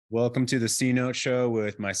Welcome to the C Note Show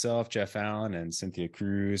with myself, Jeff Allen, and Cynthia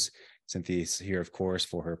Cruz. Cynthia's here, of course,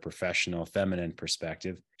 for her professional feminine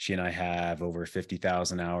perspective. She and I have over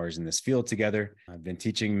 50,000 hours in this field together. I've been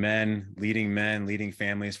teaching men, leading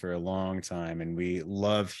families for a long time, and we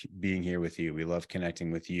love being here with you. We love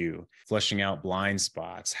connecting with you, fleshing out blind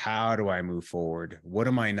spots. How do I move forward? What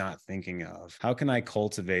am I not thinking of? How can I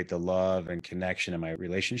cultivate the love and connection in my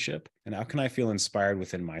relationship? And how can I feel inspired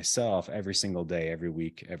within myself every single day, every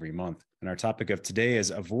week, every month? And our topic of today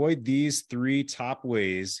is avoid these 3 top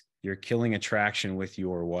ways you're killing attraction with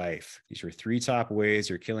your wife. These are 3 top ways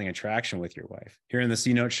you're killing attraction with your wife. Here in the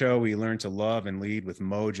C Note Show, we learn to love and lead with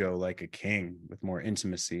mojo like a king, with more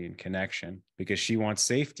intimacy and connection, because she wants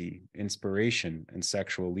safety, inspiration, and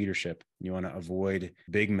sexual leadership. You want to avoid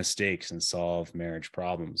big mistakes and solve marriage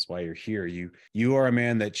problems. While you're here, you are a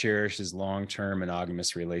man that cherishes long-term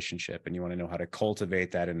monogamous relationship, and you want to know how to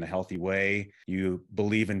cultivate that in a healthy way. You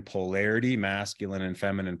believe in polarity, masculine and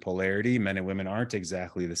feminine polarity. Men and women aren't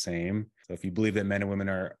exactly the same. So if you believe that men and women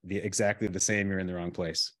are exactly the same, you're in the wrong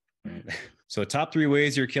place. Right? So top 3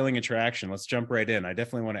 ways you're killing attraction. Let's jump right in. I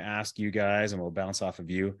definitely want to ask you guys, and we'll bounce off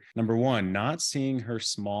of you. Number 1, not seeing her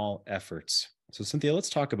small efforts. So Cynthia, let's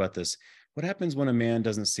talk about this. What happens when a man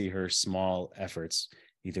doesn't see her small efforts,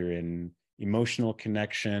 either in emotional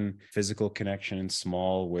connection, physical connection in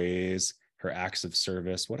small ways, her acts of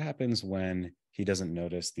service? What happens when he doesn't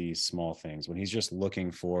notice these small things, when he's just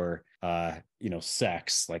looking for,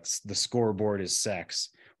 sex, like the scoreboard is sex,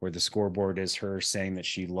 where the scoreboard is her saying that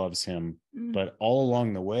she loves him. But all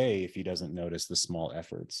along the way, if he doesn't notice the small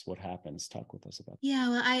efforts, what happens? Talk with us about that. Yeah,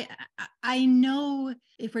 well, I know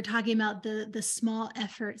if we're talking about the small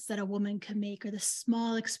efforts that a woman can make, or the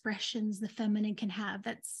small expressions the feminine can have,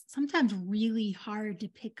 that's sometimes really hard to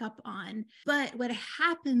pick up on. But what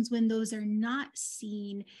happens when those are not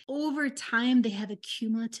seen, over time, they have a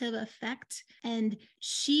cumulative effect. And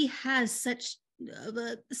she has such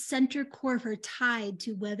the center core of her tied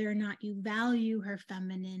to whether or not you value her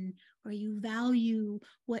feminine, or you value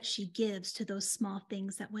what she gives to those small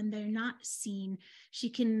things, that when they're not seen, she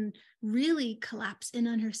can really collapse in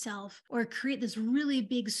on herself, or create this really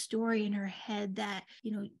big story in her head that,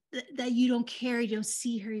 that you don't care, you don't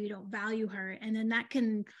see her, you don't value her. And then that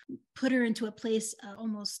can put her into a place of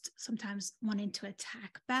almost sometimes wanting to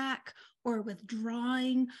attack back, or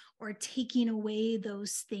withdrawing, or taking away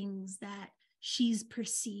those things that she's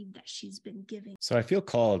perceived that she's been giving. So I feel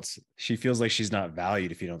called, she feels like she's not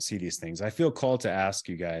valued if you don't see these things. I feel called to ask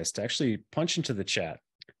you guys to actually punch into the chat.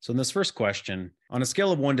 So in this first question, on a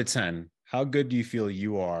scale of 1 to 10, how good do you feel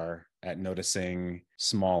you are at noticing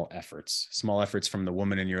small efforts from the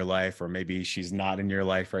woman in your life, or maybe she's not in your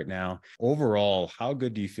life right now? Overall, how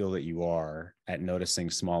good do you feel that you are at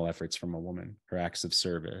noticing small efforts from a woman, her acts of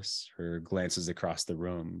service, her glances across the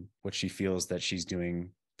room, what she feels that she's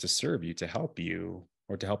doing to serve you, to help you,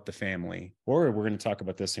 or to help the family? Or we're going to talk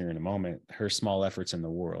about this here in a moment, her small efforts in the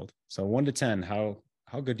world. So 1 to 10, how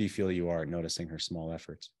good do you feel you are at noticing her small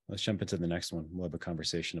efforts? Let's jump into the next one. We'll have a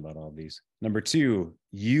conversation about all of these. Number 2,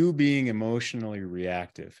 you being emotionally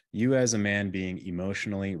reactive. You as a man being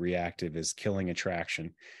emotionally reactive is killing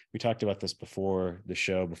attraction. We talked about this before the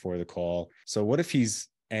show, before the call. So what if he's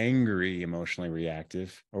angry, emotionally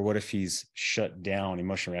reactive? Or what if he's shut down,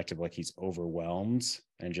 emotionally reactive, like he's overwhelmed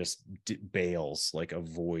and just bails, like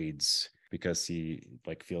avoids, because he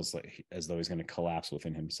feels like as though he's going to collapse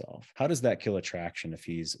within himself? How does that kill attraction if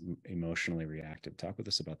he's emotionally reactive? Talk with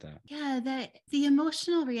us about that. Yeah, the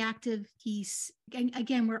emotional reactive piece,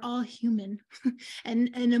 again, we're all human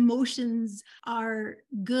and emotions are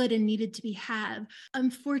good and needed to be had.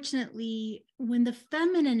 Unfortunately, when the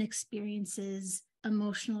feminine experiences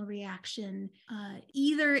emotional reaction,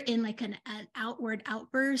 either in like an outward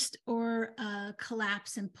outburst or a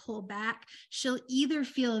collapse and pull back, she'll either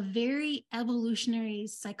feel very evolutionary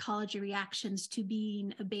psychology reactions to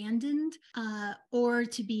being abandoned or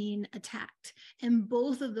to being attacked. And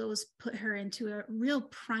both of those put her into a real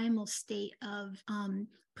primal state of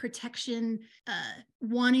protection,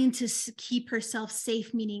 wanting to keep herself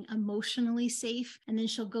safe, meaning emotionally safe. And then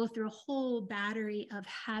she'll go through a whole battery of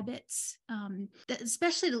habits, that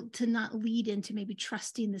especially to not lead into maybe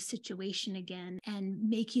trusting the situation again and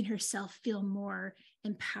making herself feel more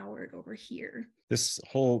empowered over here. This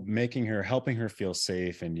whole helping her feel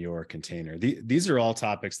safe in your container. These are all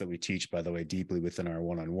topics that we teach, by the way, deeply within our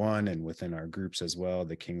one-on-one and within our groups as well,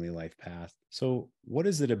 the Kingly Life Path. So what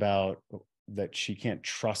is it about that she can't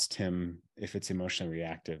trust him if it's emotionally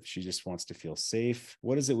reactive? She just wants to feel safe.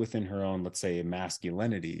 What is it within her own, let's say,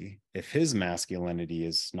 masculinity? If his masculinity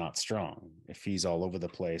is not strong, if he's all over the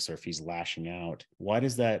place, or if he's lashing out, what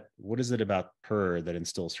is it about her that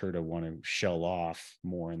instills her to want to shell off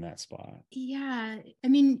more in that spot? Yeah. I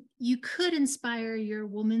mean, you could inspire your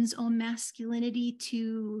woman's own masculinity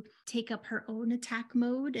to take up her own attack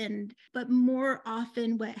mode. But more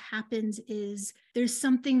often what happens is there's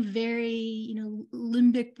something very,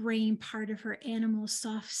 limbic brain part of her animal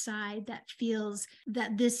soft side that feels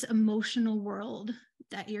that this emotional world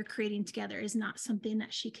that you're creating together is not something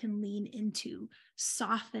that she can lean into,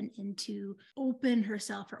 soften into, open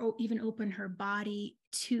herself, or even open her body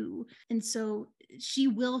to. And so she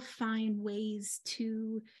will find ways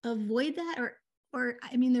to avoid that, or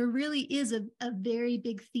I mean, there really is a very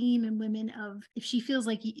big theme in women of, if she feels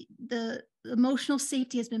like the emotional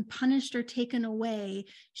safety has been punished or taken away,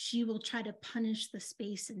 she will try to punish the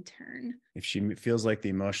space in turn. If she feels like the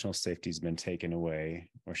emotional safety has been taken away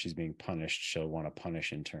or she's being punished, she'll want to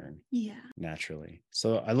punish in turn. Yeah. Naturally.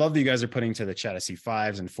 So I love that you guys are putting to the chat. I see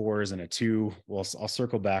 5s and 4s and a 2. Well, I'll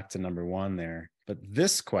circle back to number 1 there. But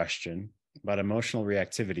this question about emotional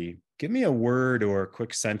reactivity, give me a word or a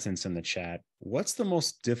quick sentence in the chat. What's the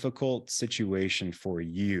most difficult situation for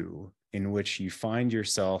you in which you find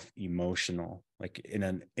yourself emotional, like in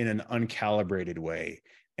an uncalibrated way,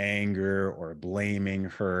 anger or blaming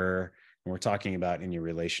her? And we're talking about in your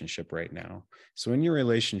relationship right now. So in your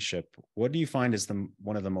relationship, what do you find is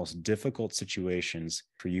one of the most difficult situations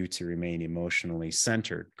for you to remain emotionally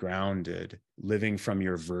centered, grounded, living from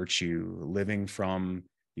your virtue, living from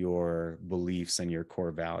your beliefs and your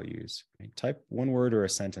core values? Type one word or a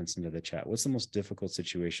sentence into the chat. What's the most difficult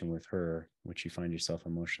situation with her in which you find yourself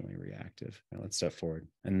emotionally reactive? Now let's step forward.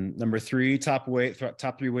 And number 3, top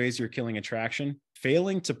 3 ways you're killing attraction.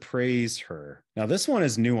 Failing to praise her. Now, this one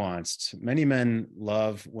is nuanced. Many men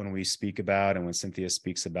love when we speak about, and when Cynthia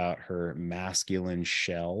speaks about, her masculine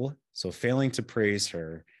shell. So failing to praise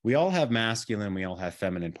her. We all have masculine, we all have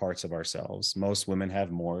feminine parts of ourselves. Most women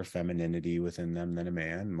have more femininity within them than a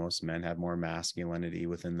man. Most men have more masculinity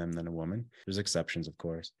within them than a woman. There's exceptions, of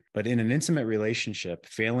course. But in an intimate relationship,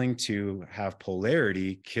 failing to have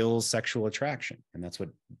polarity kills sexual attraction. And that's what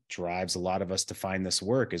drives a lot of us to find this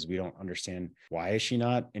work, is we don't understand, why is she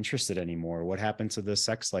not interested anymore? What happened to the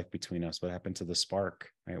sex life between us? What happened to the spark?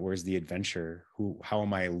 Right? Where's the adventure? How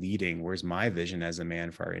am I leading? Where's my vision as a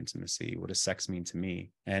man for our intimacy? What does sex mean to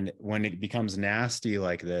me? And when it becomes nasty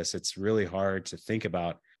like this, it's really hard to think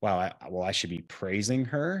about, wow, I should be praising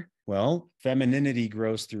her. Well, femininity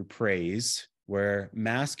grows through praise, where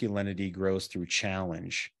masculinity grows through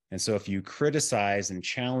challenge. And so if you criticize and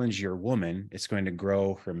challenge your woman, it's going to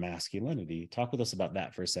grow her masculinity. Talk with us about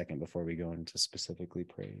that for a second before we go into specifically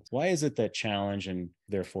praise. Why is it that challenge, and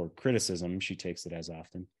therefore criticism, she takes it as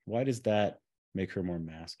often, why does that make her more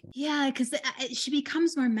masculine? Yeah, because she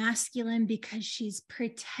becomes more masculine because she's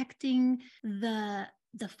protecting the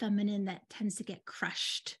feminine that tends to get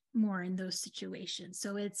crushed more in those situations.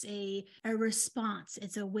 So it's a response.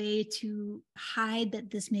 It's a way to hide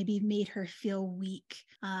that this maybe made her feel weak,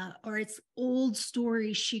 or it's old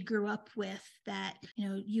stories she grew up with that,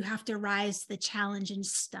 you have to rise to the challenge and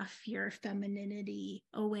stuff your femininity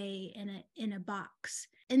away in a box.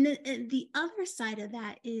 And the other side of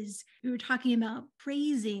that is, we were talking about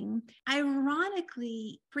praising.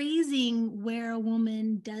 Ironically, praising where a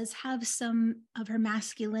woman does have some of her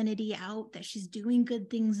masculinity out, that she's doing good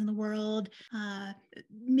things in the world,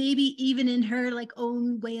 maybe even in her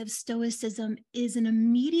own way of stoicism, is an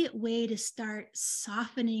immediate way to start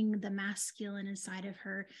softening the masculine inside of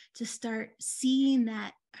her, to start seeing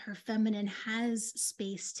that her feminine has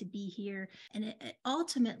space to be here, and it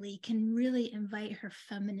ultimately can really invite her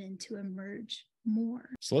feminine to emerge more.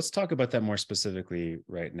 So let's talk about that more specifically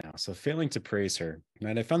right now. So failing to praise her.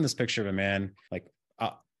 And I found this picture of a man,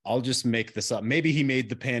 I'll just make this up. Maybe he made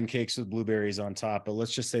the pancakes with blueberries on top, but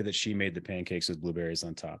let's just say that she made the pancakes with blueberries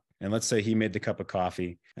on top. And let's say he made the cup of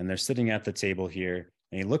coffee, and they're sitting at the table here,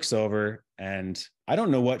 and he looks over, and I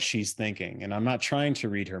don't know what she's thinking, and I'm not trying to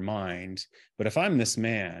read her mind, but if I'm this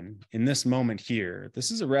man in this moment here,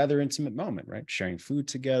 this is a rather intimate moment, right? Sharing food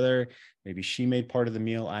together. Maybe she made part of the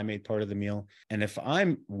meal, I made part of the meal. And if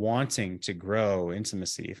I'm wanting to grow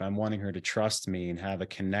intimacy, if I'm wanting her to trust me and have a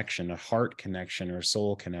connection, a heart connection or a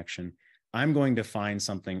soul connection, I'm going to find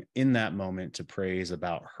something in that moment to praise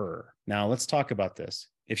about her. Now, let's talk about this.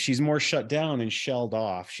 If she's more shut down and shelled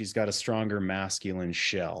off, she's got a stronger masculine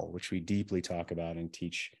shell, which we deeply talk about and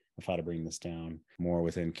teach of how to bring this down more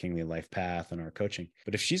within Kingly Life Path and our coaching.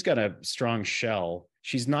 But if she's got a strong shell,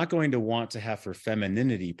 she's not going to want to have her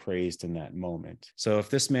femininity praised in that moment. So if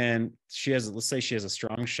this man, let's say she has a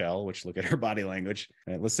strong shell, which look at her body language,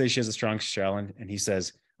 right? Let's say she has a strong shell and he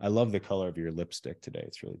says, I love the color of your lipstick today.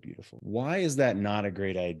 It's really beautiful. Why is that not a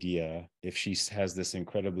great idea if she has this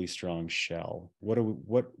incredibly strong shell? What are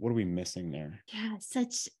we missing there? Yeah,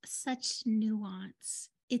 such nuance.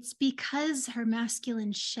 It's because her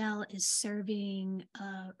masculine shell is serving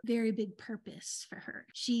a very big purpose for her.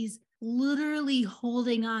 She's literally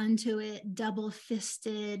holding on to it, double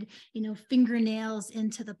fisted, fingernails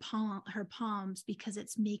into her palms, because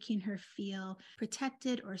it's making her feel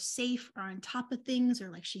protected or safe or on top of things, or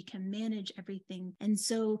like she can manage everything. And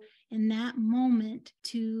so in that moment,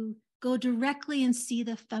 to go directly and see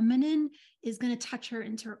the feminine is going to touch her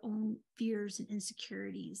into her own fears and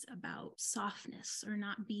insecurities about softness or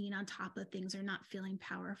not being on top of things or not feeling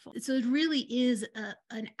powerful. So it really is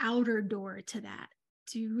an outer door to that,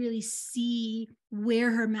 to really see where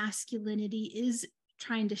her masculinity is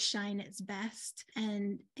trying to shine its best,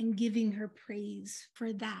 and giving her praise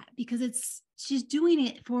for that, because she's doing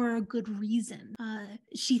it for a good reason.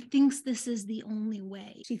 She thinks this is the only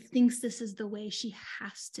way. She thinks this is the way she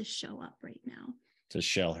has to show up right now. To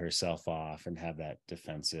shell herself off and have that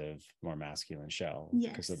defensive, more masculine shell.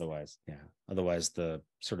 Yes. Because otherwise the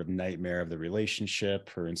sort of nightmare of the relationship,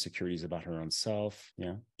 her insecurities about her own self.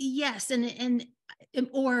 Yeah. Yes. And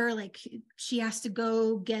or like she has to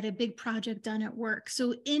go get a big project done at work.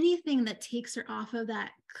 So anything that takes her off of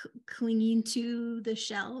that clinging to the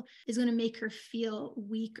shell is going to make her feel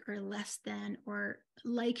weak or less than, or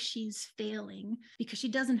like she's failing, because she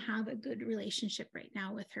doesn't have a good relationship right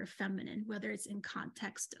now with her feminine, whether it's in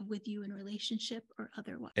context of with you in relationship or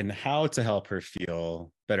otherwise. And how to help her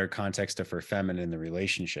feel better context of her feminine in the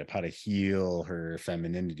relationship, how to heal her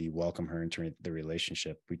femininity, welcome her into the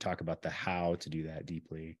relationship. We talk about the how to do that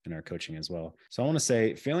deeply in our coaching as well. So I want to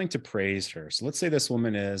say, failing to praise her. So let's say this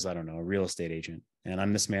woman is, I don't know, a real estate agent. And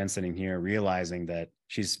I'm this man sitting here realizing that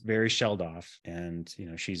she's very shelled off and,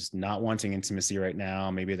 she's not wanting intimacy right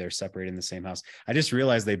now. Maybe they're separated in the same house. I just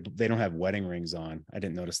realized they don't have wedding rings on. I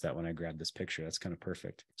didn't notice that when I grabbed this picture. That's kind of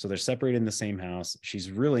perfect. So they're separated in the same house.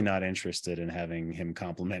 She's really not interested in having him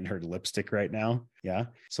compliment her lipstick right now. Yeah.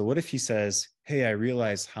 So what if he says, hey, I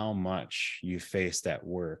realize how much you faced at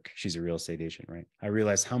work. She's a real estate agent, right? I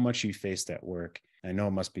realize how much you faced at work. I know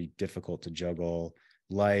it must be difficult to juggle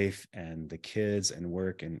life and the kids and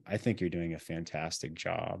work, and I think you're doing a fantastic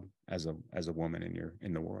job as a woman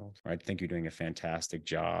in the world. Right? I think you're doing a fantastic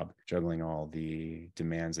job juggling all the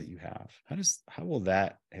demands that you have. How will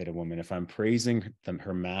that hit a woman if I'm praising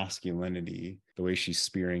her masculinity, the way she's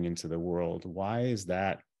spearing into the world? Why is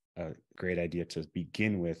that a great idea to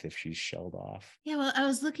begin with if she's shelled off? Yeah, well, I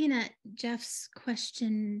was looking at Jeff's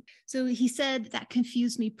question. So he said that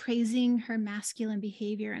confused me, praising her masculine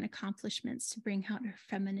behavior and accomplishments to bring out her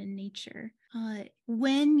feminine nature.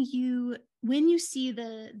 When you see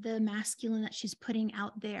the masculine that she's putting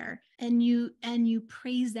out there and you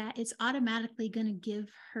praise that, it's automatically going to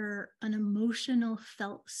give her an emotional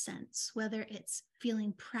felt sense, whether it's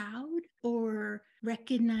feeling proud or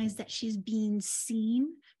recognize that she's being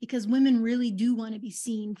seen, because women really do want to be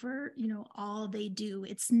seen for, all they do.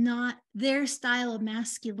 It's not their style of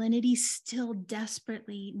masculinity, still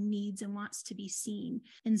desperately needs and wants to be seen.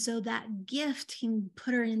 And so that gift can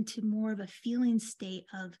put her into more of a feeling state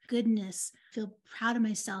of goodness, feel proud of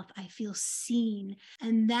myself, I feel seen.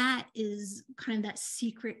 And that is kind of that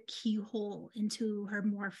secret keyhole into her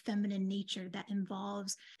more feminine nature that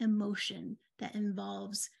involves emotion, that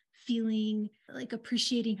involves feeling like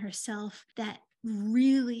appreciating herself, that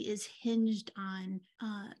really is hinged on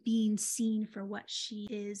being seen for what she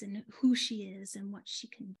is and who she is and what she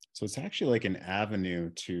can. So it's actually like an avenue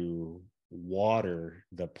to water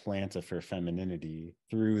the plant of her femininity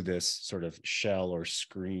through this sort of shell or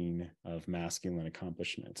screen of masculine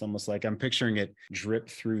accomplishment. It's almost like I'm picturing it drip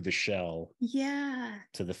through the shell,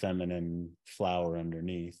 to the feminine flower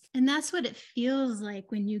underneath. And that's what it feels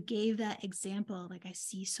like when you gave that example. Like, I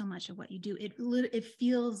see so much of what you do. It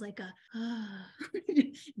feels like a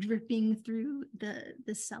dripping through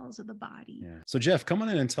the cells of the body. Yeah. So Jeff, come on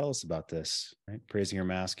in and tell us about this. Right, praising your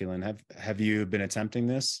masculine. Have you been attempting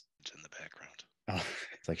this? It's in the background. Oh,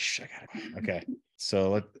 it's like, shh, I got it. Okay.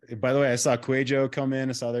 So, by the way, I saw Quajo come in.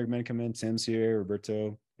 I saw other men come in. Tim's here.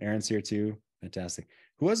 Roberto. Aaron's here too. Fantastic.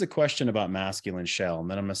 Who has a question about masculine shell?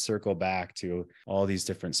 And then I'm going to circle back to all these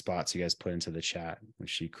different spots you guys put into the chat when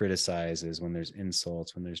she criticizes, when there's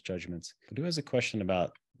insults, when there's judgments. But who has a question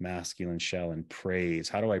about masculine shell and praise?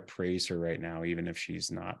 How do I praise her right now, even if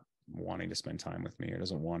she's not wanting to spend time with me or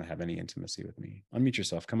doesn't want to have any intimacy with me. Unmute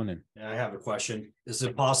yourself. Come on in. I have a question. Is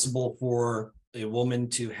it possible for a woman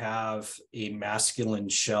to have a masculine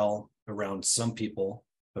shell around some people,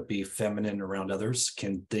 but be feminine around others?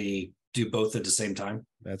 Can they do both at the same time?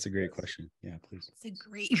 That's a great question. Yeah, please. It's a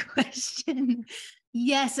great question.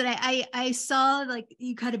 Yes. And I saw like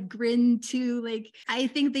you kind of grin too. Like, I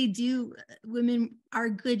think they do. Women are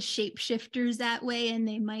good shapeshifters that way, and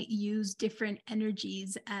they might use different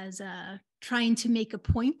energies as trying to make a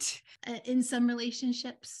point in some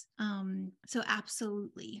relationships. So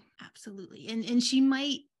absolutely. And she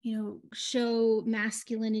might, show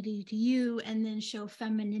masculinity to you and then show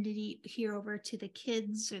femininity here over to the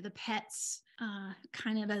kids or the pets,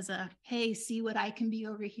 kind of as a, hey, see what I can be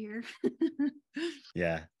over here.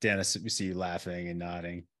 Yeah. Dennis, we see you laughing and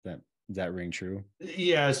nodding. Does that ring true?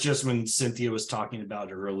 Yeah, it's just when Cynthia was talking about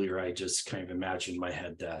it earlier, I just kind of imagined in my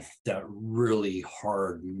head that really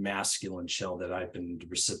hard masculine shell that I've been the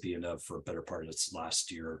recipient of for a better part of this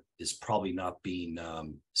last year is probably not being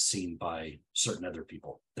seen by certain other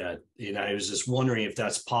people. I was just wondering if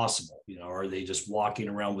that's possible. Are they just walking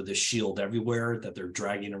around with a shield everywhere that they're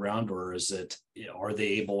dragging around, or are they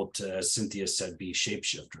able to, as Cynthia said, be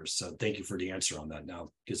shapeshifters? So thank you for the answer on that. Now it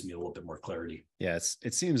gives me a little bit more clarity. Yeah,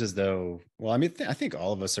 it seems as though, well, I mean, I think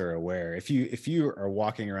all of us are aware. If you are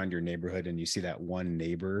walking around your neighborhood and you see that one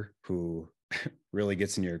neighbor who really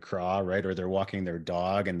gets in your craw, right? Or they're walking their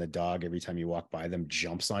dog, and the dog, every time you walk by them,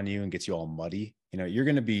 jumps on you and gets you all muddy. You're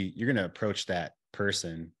going to approach that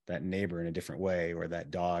person, that neighbor, in a different way, or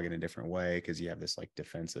that dog in a different way, because you have this like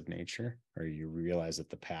defensive nature, or you realize that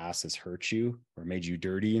the past has hurt you or made you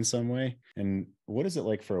dirty in some way. And what is it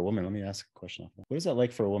like for a woman? Let me ask a question. What is that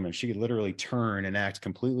like for a woman? She could literally turn and act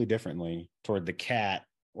completely differently toward the cat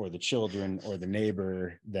or the children or the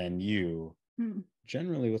neighbor than you.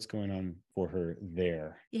 Generally, what's going on for her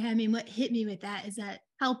there? Yeah, I mean, what hit me with that is that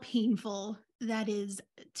how painful that is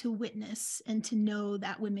to witness and to know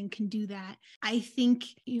that women can do that. I think,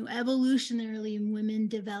 evolutionarily, women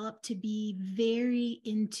developed to be very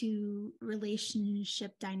into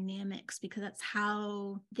relationship dynamics because that's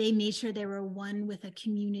how they made sure they were one with a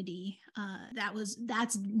community.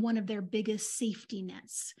 That's one of their biggest safety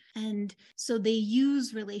nets. And so they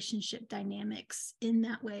use relationship dynamics in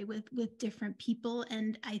that way with different people.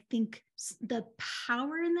 And I think the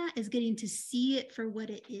power in that is getting to see it for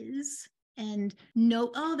what it is and know,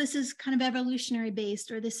 oh, this is kind of evolutionary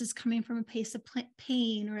based, or this is coming from a place of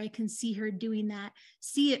pain, or I can see her doing that,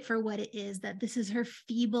 see it for what it is, that this is her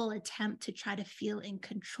feeble attempt to try to feel in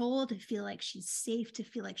control, to feel like she's safe, to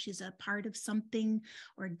feel like she's a part of something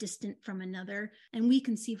or distant from another. And we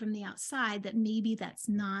can see from the outside that maybe that's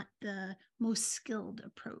not the most skilled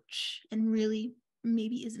approach and really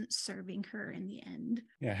maybe isn't serving her in the end.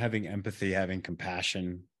 Yeah, having empathy, having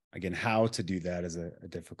compassion. Again, how to do that is a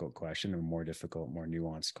difficult question, a more difficult, more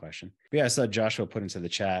nuanced question. But yeah, I saw Joshua put into the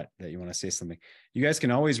chat that you want to say something. You guys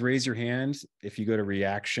can always raise your hand if you go to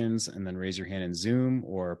reactions and then raise your hand in Zoom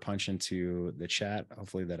or punch into the chat.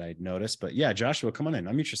 Hopefully that I'd notice. But yeah, Joshua, come on in.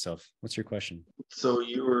 Unmute yourself. What's your question? So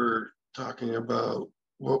you were talking about,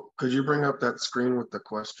 could you bring up that screen with the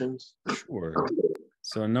questions? Sure.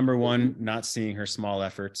 So number one, not seeing her small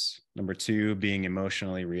efforts. Number two, being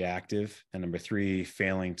emotionally reactive. And number three,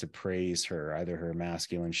 failing to praise her, either her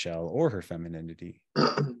masculine shell or her femininity.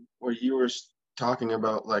 Well, you were talking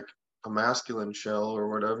about like a masculine shell or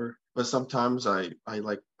whatever, but sometimes I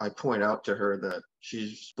point out to her that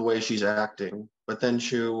she's the way she's acting, but then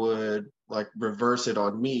she would like reverse it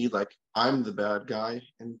on me, like I'm the bad guy,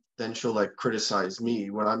 and then she'll like criticize me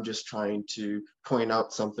when I'm just trying to point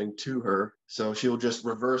out something to her. So she'll just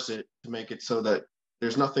reverse it to make it so that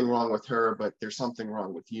there's nothing wrong with her, but there's something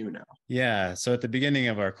wrong with you now. Yeah. So at the beginning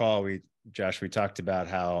of our call, we talked about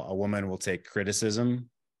how a woman will take criticism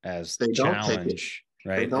as challenge.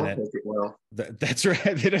 Right. They don't take it well. That's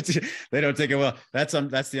right. They don't take it well. That's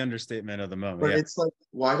the understatement of the moment. But it's like,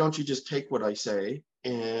 why don't you just take what I say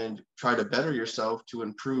and try to better yourself to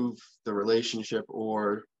improve the relationship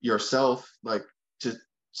or yourself, like to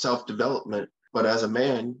self-development? But as a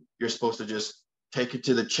man, you're supposed to just take it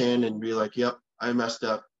to the chin and be like, yep, I messed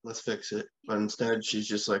up. Let's fix it. But instead, she's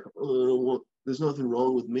just like, oh, well, there's nothing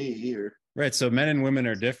wrong with me here. Right. So men and women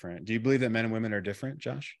are different. Do you believe that men and women are different,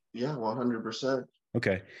 Josh? Yeah, 100%.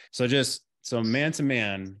 Okay. So man to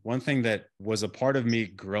man, one thing that was a part of me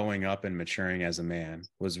growing up and maturing as a man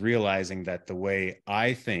was realizing that the way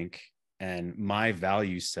I think and my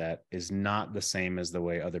value set is not the same as the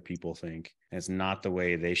way other people think. And it's not the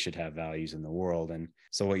way they should have values in the world. And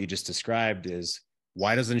so what you just described is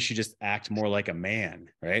why doesn't she just act more like a man,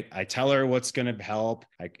 right? I tell her what's going to help.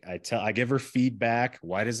 I give her feedback.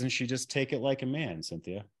 Why doesn't she just take it like a man,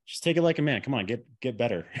 Cynthia? Just take it like a man. Come on, get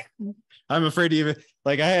better. I'm afraid to even,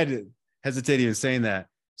 like, I had to hesitate even saying that.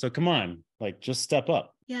 So come on, like, just step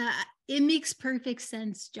up. Yeah, it makes perfect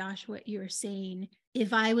sense, Josh, what you're saying.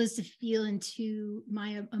 If I was to feel into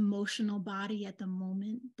my emotional body at the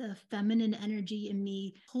moment, the feminine energy in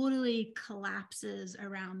me totally collapses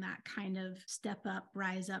around that kind of step up,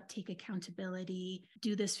 rise up, take accountability,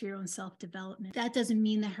 do this for your own self-development. That doesn't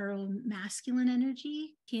mean that her own masculine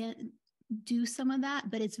energy can't do some of that,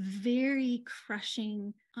 but it's very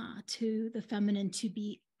crushing to the feminine to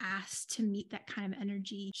be asked to meet that kind of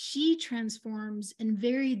energy. She transforms in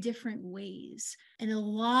very different ways. And a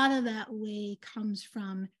lot of that way comes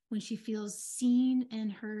from when she feels seen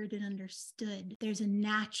and heard and understood. There's a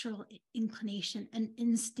natural inclination, an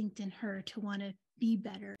instinct in her to want to be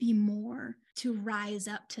better, be more, to rise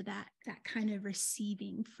up to that kind of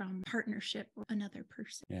receiving from partnership or another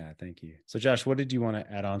person. Yeah, thank you. So Josh, what did you want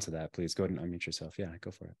to add on to that? Please go ahead and unmute yourself. Yeah,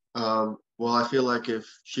 go for it. Well, I feel like if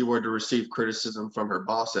she were to receive criticism from her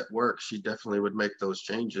boss at work, she definitely would make those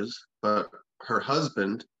changes. But her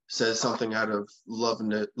husband says something out of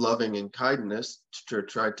loving and kindness to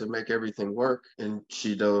try to make everything work, and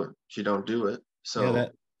she don't do it. So yeah,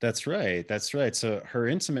 that's right. That's right. So her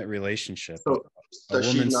intimate relationship. So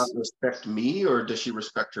does she not respect me, or does she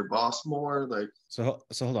respect her boss more? Like, so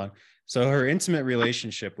hold on. So her intimate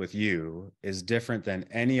relationship with you is different than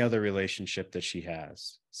any other relationship that she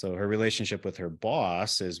has. So her relationship with her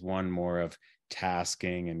boss is one more of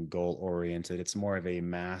tasking and goal oriented. It's more of a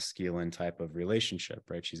masculine type of relationship,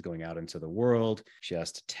 right? She's going out into the world. She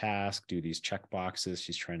has to task, do these check boxes.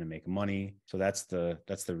 She's trying to make money. So that's the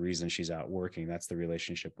reason she's out working. That's the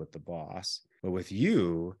relationship with the boss. But with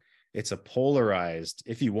you, it's a polarized,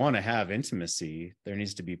 if you want to have intimacy, there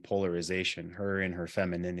needs to be polarization, her in her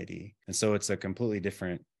femininity. And so it's a completely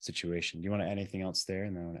different situation. Do you want to add anything else there?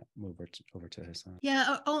 And then I want to move over to Hassan.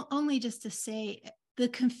 Yeah, only just to say the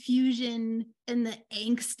confusion and the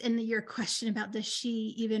angst and your question about does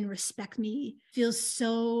she even respect me feels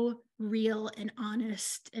so real and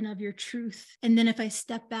honest and of your truth. And then if I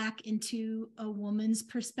step back into a woman's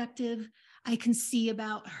perspective, I can see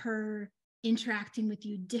about her interacting with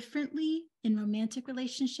you differently in romantic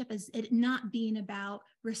relationship as it not being about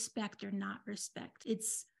respect or not respect.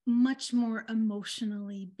 It's much more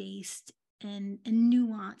emotionally based and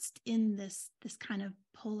nuanced in this kind of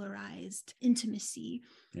polarized intimacy.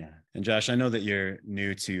 Yeah. And Josh, I know that you're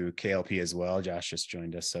new to KLP as well. Josh just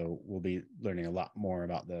joined us, so we'll be learning a lot more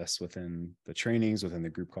about this within the trainings, within the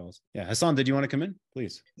group calls. Yeah. Hassan, did you want to come in,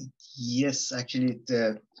 please? Yes, actually,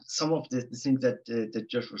 some of the things that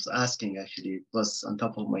Josh was asking actually was on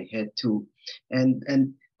top of my head too. And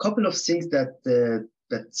couple of things that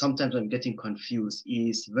sometimes I'm getting confused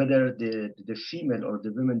is whether the female or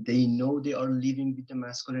the women, they know they are living with the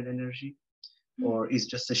masculine energy, or is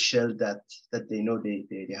just a shell that they know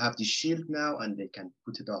they have the shield now and they can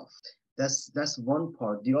put it off. That's one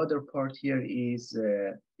part. The other part here is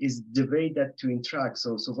the way that to interact.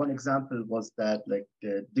 So one example was that like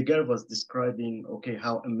the girl was describing, okay,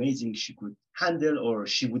 how amazing she could handle, or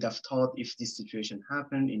she would have thought if this situation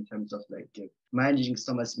happened in terms of like managing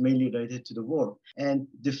someone mainly related to the work. And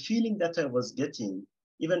the feeling that I was getting,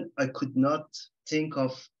 even I could not think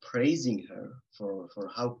of praising her for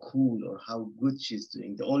how cool or how good she's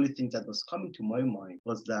doing. The only thing that was coming to my mind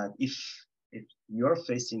was that if you're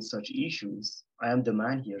facing such issues, I am the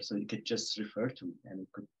man here, so you could just refer to me and it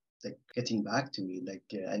could like getting back to me, like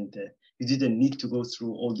you didn't need to go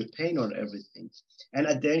through all the pain or everything. And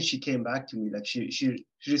at the end, she came back to me, like she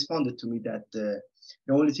responded to me that the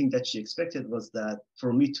only thing that she expected was that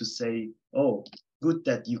for me to say, oh, good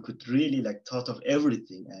that you could really like thought of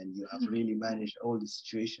everything and you have really managed all the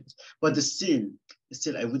situations. But still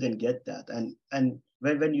I wouldn't get that. And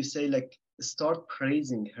when you say like start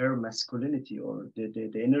praising her masculinity or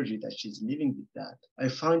the energy that she's living with, that I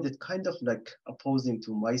find it kind of like opposing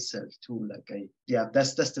to myself too. Like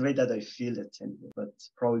that's the way that I feel it anyway. But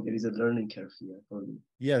probably there is a learning curve here for me.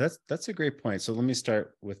 Yeah, that's a great point. So let me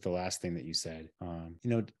start with the last thing that you said.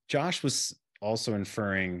 Josh was also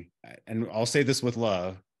inferring, and I'll say this with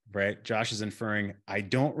love, right? Josh is inferring, I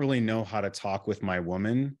don't really know how to talk with my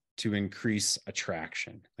woman to increase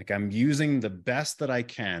attraction. Like I'm using the best that I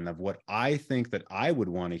can of what I think that I would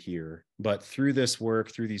want to hear. But through this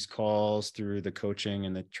work, through these calls, through the coaching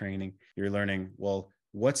and the training, you're learning, well,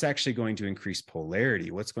 what's actually going to increase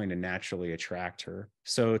polarity? What's going to naturally attract her?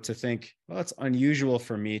 So to think, well, it's unusual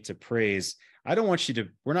for me to praise. I don't want you to,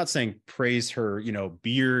 we're not saying praise her,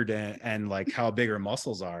 beard and like how big her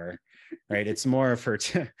muscles are, right? It's more of her,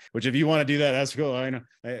 which if you want to do that, that's cool. I know,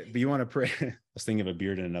 but you want to pray. I was thinking of a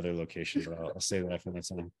beard in another location, but I'll say that for next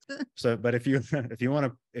time. So, but if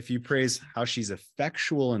you praise how she's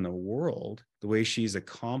effectual in the world, the way she's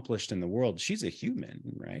accomplished in the world, she's a human,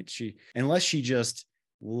 right? Unless she just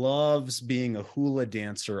loves being a hula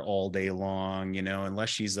dancer all day long, unless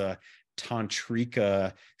she's a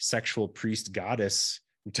tantrika sexual priest goddess.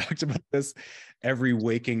 We talked about this every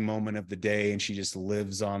waking moment of the day, and she just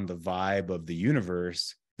lives on the vibe of the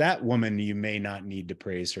universe. That woman, you may not need to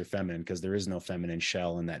praise her feminine, because there is no feminine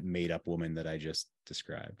shell in that made up woman that I just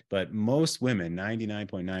described. But most women,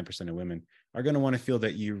 99.9% of women, are going to want to feel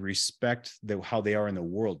that you respect how they are in the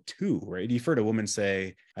world too, right? You've heard a woman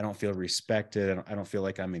say, I don't feel respected. I don't feel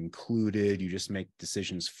like I'm included. You just make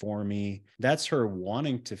decisions for me. That's her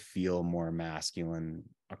wanting to feel more masculine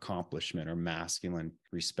accomplishment or masculine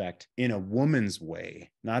respect in a woman's way,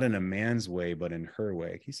 not in a man's way, but in her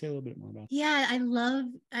way. Can you say a little bit more about that? Yeah, I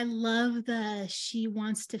love she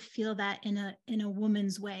wants to feel that in a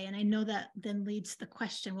woman's way. And I know that then leads to the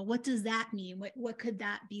question, well, what does that mean? What could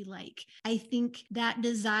that be like? I think that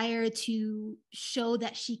desire to show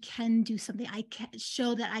that she can do something,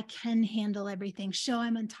 show that I can handle everything, show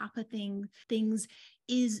I'm on top of things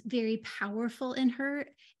is very powerful in her.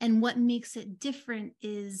 And what makes it different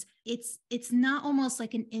is it's not almost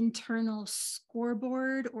like an internal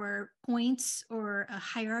scoreboard or points or a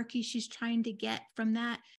hierarchy she's trying to get from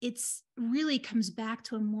that. It's really comes back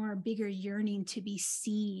to a more bigger yearning to be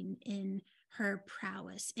seen in her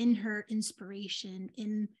prowess, in her inspiration,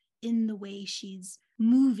 in the way she's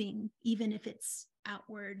moving, even if it's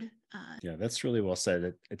outward. Yeah, that's really well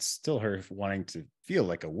said. It's still her wanting to feel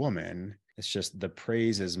like a woman. It's just the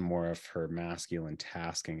praise is more of her masculine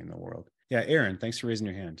tasking in the world. Yeah, Aaron, thanks for raising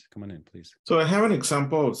your hand. Come on in, please. So I have an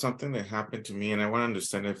example of something that happened to me, and I want to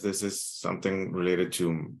understand if this is something related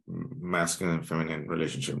to masculine and feminine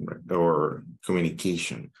relationship or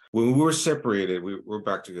communication. When we were separated, we're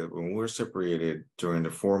back together. When we were separated during the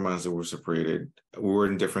 4 months that we were separated, we were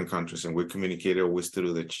in different countries, and we communicated always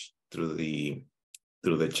through the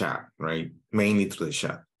chat, right? Mainly through the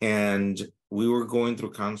chat. And we were going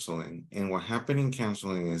through counseling. And what happened in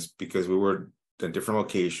counseling is because we were at different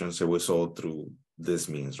locations, it was all through this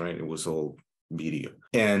means, right? It was all video.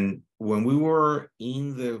 And when we were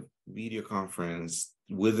in the video conference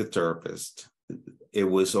with the therapist, it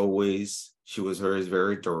was always, she was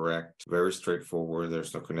very direct, very straightforward.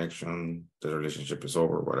 There's no connection. The relationship is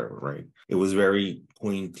over, whatever, right? It was very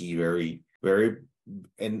pointy, very,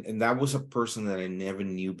 and that was a person that I never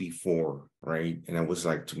knew before, right? And I was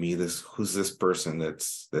like, to me, who's this person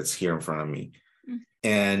that's here in front of me?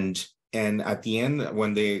 Mm. And at the end,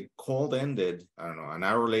 when the call ended, I don't know, an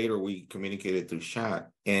hour later, we communicated through chat,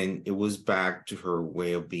 and it was back to her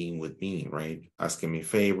way of being with me, right? Asking me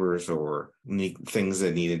favors or things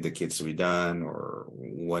that needed the kids to be done or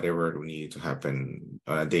whatever needed to happen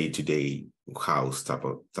on a day-to-day house type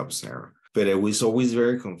of scenario. But it was always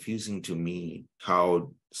very confusing to me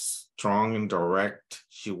how strong and direct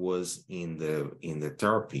she was in the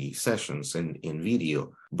therapy sessions and in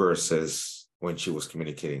video versus when she was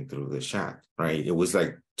communicating through the chat, right? It was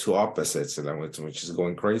like two opposites. And I went to me, she's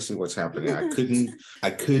going crazy. What's happening?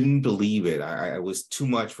 I couldn't believe it. I was too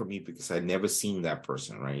much for me because I'd never seen that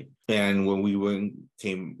person, right? And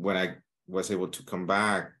when I was able to come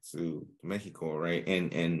back to Mexico, right?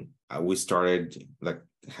 And we started like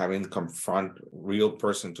having confront real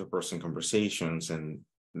person-to-person conversations and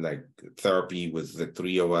like therapy with the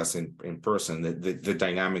three of us in person, the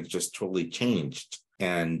dynamic just totally changed.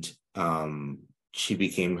 And she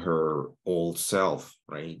became her old self,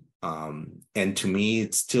 right? And to me,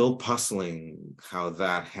 it's still puzzling how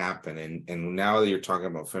that happened. And now that you're talking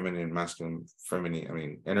about feminine, masculine,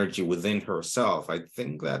 energy within herself, I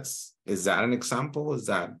think is that an example? Is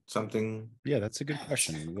that something? Yeah, that's a good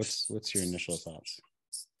question. What's your initial thoughts?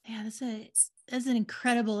 Yeah, that's an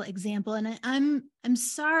incredible example. And I'm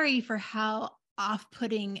sorry for how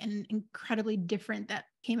off-putting and incredibly different that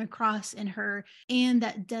came across in her. And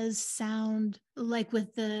that does sound like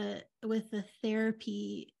with the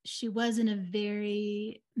therapy, she was in a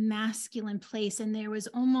very masculine place. And there was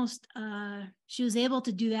almost, she was able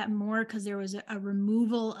to do that more because there was a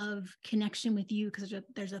removal of connection with you because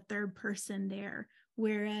there's a third person there.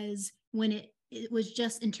 Whereas when it was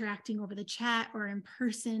just interacting over the chat or in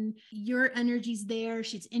person, your energy's there,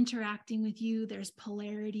 she's interacting with you, there's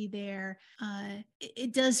polarity there.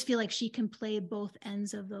 It does feel like she can play both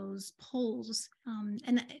ends of those poles.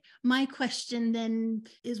 And my question then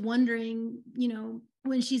is wondering,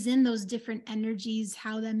 when she's in those different energies,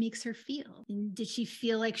 how that makes her feel. And did she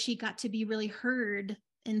feel like she got to be really heard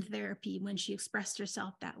in therapy when she expressed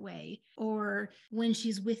herself that way? Or when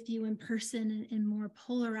she's with you in person and more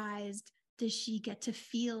polarized, does she get to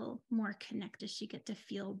feel more connected? Does she get to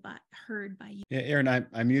feel heard by you? Yeah, Aaron,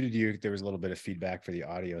 I muted you. There was a little bit of feedback for the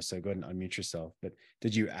audio, so go ahead and unmute yourself. But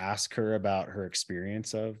did you ask her about her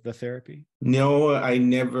experience of the therapy? No, I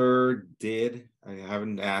never did. I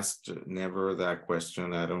haven't asked never that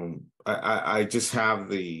question. I just have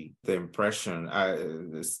the impression,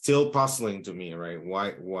 it's still puzzling to me, right?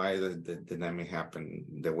 Why the dynamic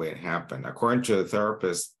happened the way it happened. According to the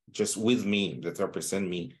therapist, just with me, the therapist and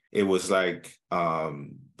me, it was like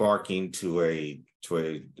barking to a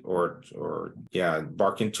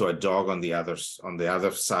dog on the other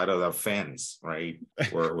side of the fence, right?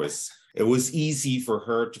 Where it was easy for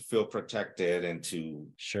her to feel protected and to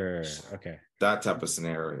Sure. Okay. that type of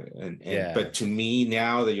scenario. And Yeah. But to me,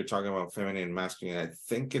 now that you're talking about feminine and masculine, I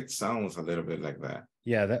think it sounds a little bit like that.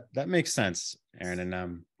 Yeah, that makes sense, Aaron.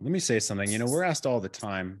 And let me say something. We're asked all the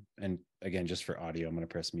time, and again, just for audio, I'm going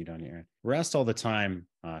to press mute on you, Aaron. We're asked all the time,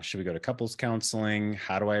 should we go to couples counseling?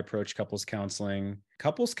 How do I approach couples counseling?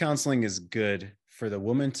 Couples counseling is good for the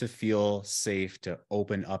woman to feel safe to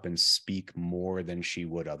open up and speak more than she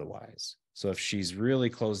would otherwise. So if she's really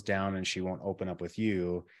closed down and she won't open up with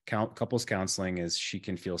you, couples counseling is she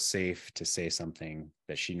can feel safe to say something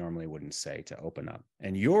that she normally wouldn't say, to open up.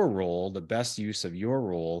 And your role, the best use of your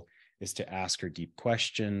role, is to ask her deep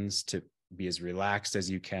questions, to be as relaxed as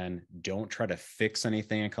you can. Don't try to fix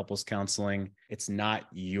anything in couples counseling. It's not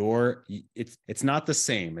it's not the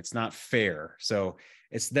same. It's not fair. So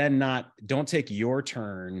it's then not, don't take your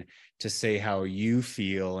turn to say how you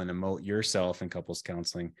feel and emote yourself in couples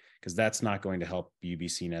counseling, because that's not going to help you be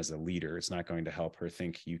seen as a leader. It's not going to help her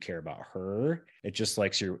think you care about her. It just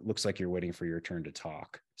looks like you're waiting for your turn to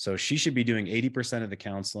talk. So she should be doing 80% of the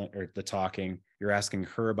counseling or the talking. You're asking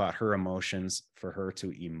her about her emotions for her to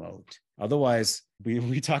emote. Otherwise,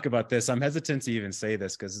 we talk about this. I'm hesitant to even say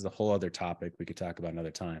this because this is a whole other topic we could talk about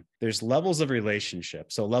another time. There's levels of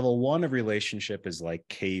relationship. So level 1 of relationship is like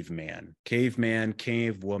caveman, cave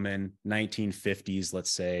woman, 1950s,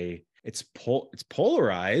 let's say. It's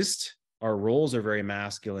polarized. Our roles are very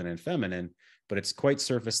masculine and feminine, but it's quite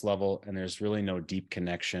surface level, and there's really no deep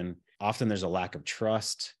connection. Often there's a lack of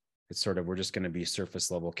trust. It's sort of, we're just going to be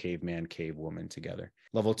surface level caveman, cave woman together.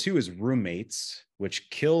 Level 2 is roommates, which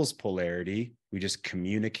kills polarity. We just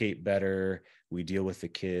communicate better. We deal with the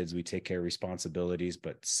kids. We take care of responsibilities,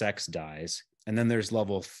 but sex dies. And then there's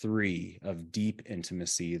level 3 of deep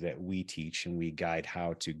intimacy that we teach and we guide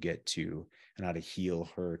how to get to and how to heal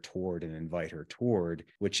her toward and invite her toward,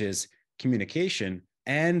 which is communication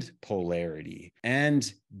and polarity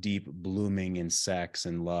and deep blooming in sex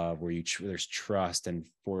and love, where there's trust and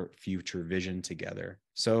for future vision together.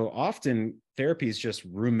 So often therapy is just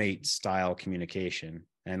roommate style communication.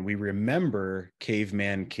 And we remember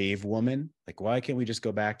caveman, cave woman. Like, why can't we just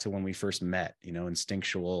go back to when we first met,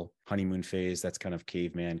 instinctual honeymoon phase? That's kind of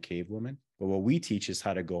caveman, cave woman. But what we teach is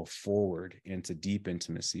how to go forward into deep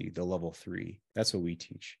intimacy, the level 3. That's what we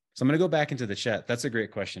teach. So I'm going to go back into the chat. That's a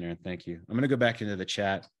great question, Aaron. Thank you. I'm going to go back into the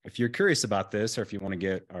chat. If you're curious about this, or if you want to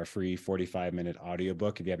get our free 45-minute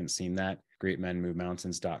audiobook, if you haven't seen that,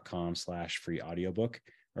 greatmenmovemountains.com/free audiobook.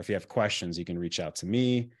 Or if you have questions, you can reach out to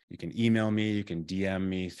me. You can email me. You can DM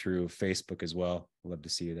me through Facebook as well. I'd love to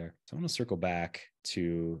see you there. So I want to circle back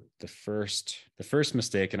to the first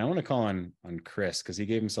mistake. And I want to call on Chris, because he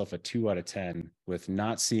gave himself a 2 out of 10 with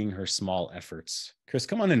not seeing her small efforts. Chris,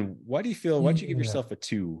 come on in. Why'd you give yourself a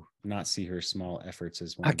 2, not see her small efforts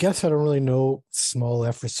as one? I guess I don't really know what small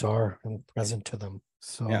efforts are and present to them.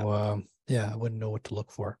 So I wouldn't know what to look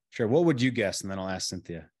for. Sure. What would you guess? And then I'll ask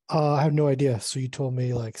Cynthia. I have no idea. So you told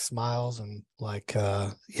me like smiles and like,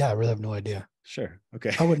 I really have no idea. Sure.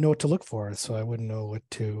 Okay. I wouldn't know what to look for. So I wouldn't know what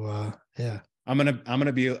to, I'm going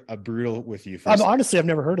to be a brutal with you. Honestly, I've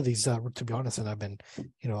never heard of these, to be honest. And I've been,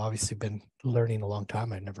 obviously been learning a long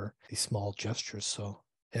time. These small gestures. So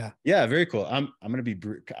yeah, very cool. I'm going to be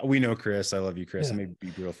we know Chris. I love you, Chris. Let me be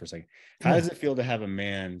brutal for a second. How does it feel to have a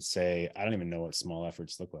man say, I don't even know what small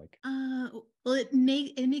efforts look like? Well, it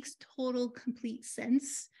makes total complete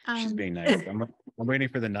sense. She's being nice. I'm waiting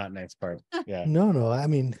for the not nice part. Yeah. No. I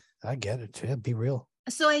mean, I get it. Yeah, be real.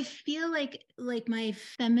 So I feel like my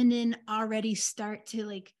feminine already start to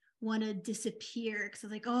like want to disappear, because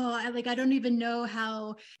I'm like, I don't even know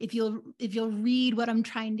how, if you'll read what I'm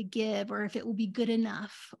trying to give, or if it will be good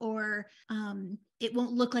enough, or it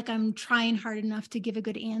won't look like I'm trying hard enough to give a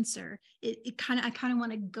good answer. I kind of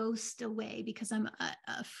want to ghost away because I'm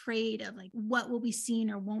afraid of like what will be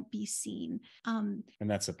seen or won't be seen. And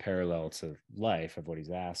that's a parallel to life of what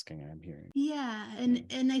he's asking, I'm hearing. Yeah.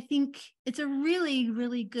 And I think it's a really,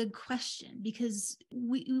 really good question, because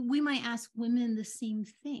we might ask women the same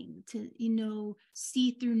thing, to,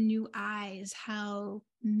 see through new eyes how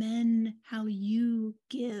you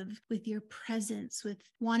give with your presence, with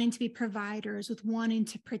wanting to be providers, with wanting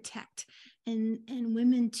to protect. And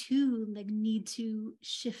women too, like, need to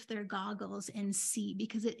shift their goggles and see,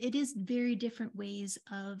 because it is very different ways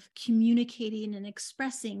of communicating and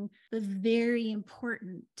expressing, but very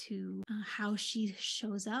important to how she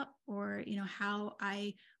shows up, or how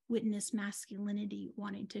I witness masculinity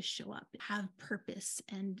wanting to show up, have purpose,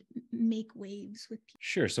 and make waves with people.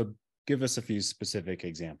 Sure. So give us a few specific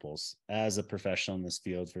examples. As a professional in this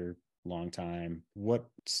field for a long time,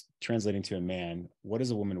 what's translating to a man? What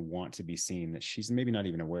does a woman want to be seen that she's maybe not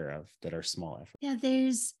even aware of, that are small efforts? Yeah,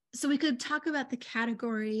 so we could talk about the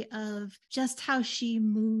category of just how she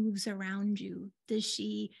moves around you. Does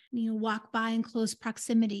she, walk by in close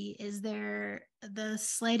proximity? Is there the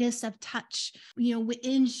slightest of touch?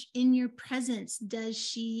 In your presence, does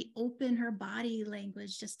she open her body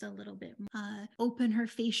language just a little bit more? Open her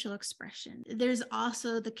facial expression? There's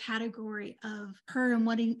also the category of her and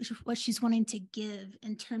what she's wanting to give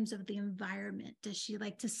in terms of the environment. Does she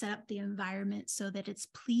like to set up the environment so that it's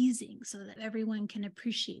pleasing, so that everyone can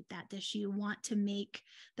appreciate that? Does she want to make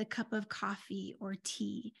the cup of coffee or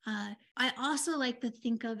tea? I also like to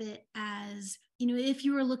think of it as, if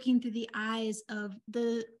you were looking through the eyes of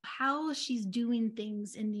how she's doing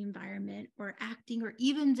things in the environment, or acting, or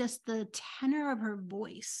even just the tenor of her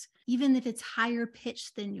voice, even if it's higher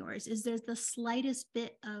pitched than yours, is there the slightest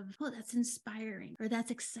bit of, oh, that's inspiring, or that's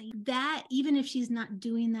exciting? That, even if she's not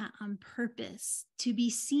doing that on purpose, to be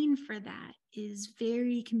seen for that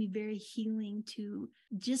can be very healing to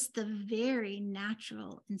just the very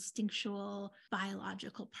natural, instinctual,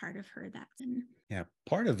 biological part of her that's in. Yeah,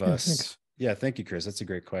 part of us. Yeah, thank you, Chris. That's a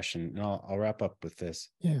great question. And I'll wrap up with this.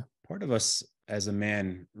 Yeah. Part of us as a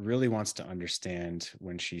man really wants to understand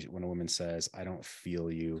when a woman says, I don't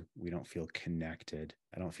feel you, we don't feel connected,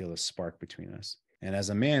 I don't feel a spark between us. And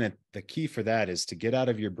as a man, the key for that is to get out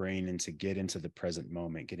of your brain and to get into the present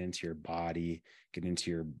moment, get into your body, get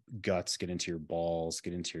into your guts, get into your balls,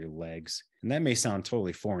 get into your legs. And that may sound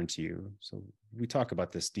totally foreign to you. So we talk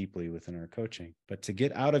about this deeply within our coaching, but to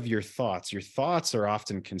get out of your thoughts are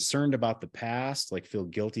often concerned about the past, like feel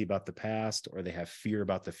guilty about the past, or they have fear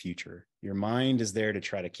about the future. Your mind is there to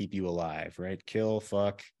try to keep you alive, right? Kill,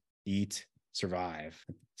 fuck, eat, survive,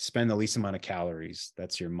 spend the least amount of calories.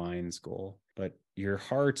 That's your mind's goal. But your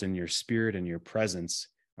heart and your spirit and your presence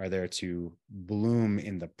are there to bloom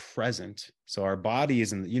in the present. So our body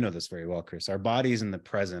is this very well, Chris, our body is in the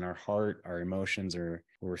present. Our heart, our emotions, or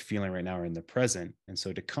what we're feeling right now are in the present. And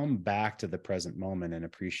so to come back to the present moment and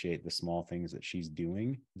appreciate the small things that she's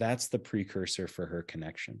doing, that's the precursor for her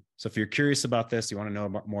connection. So if you're curious about this, you want to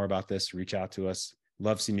know more about this, reach out to us.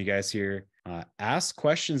 Love seeing you guys here. Ask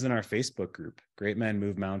questions in our Facebook group.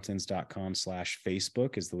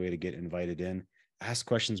 greatmenmovemountains.com/Facebook is the way to get invited in. Ask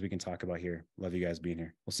questions we can talk about here. Love you guys being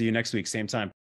here. We'll see you next week, same time.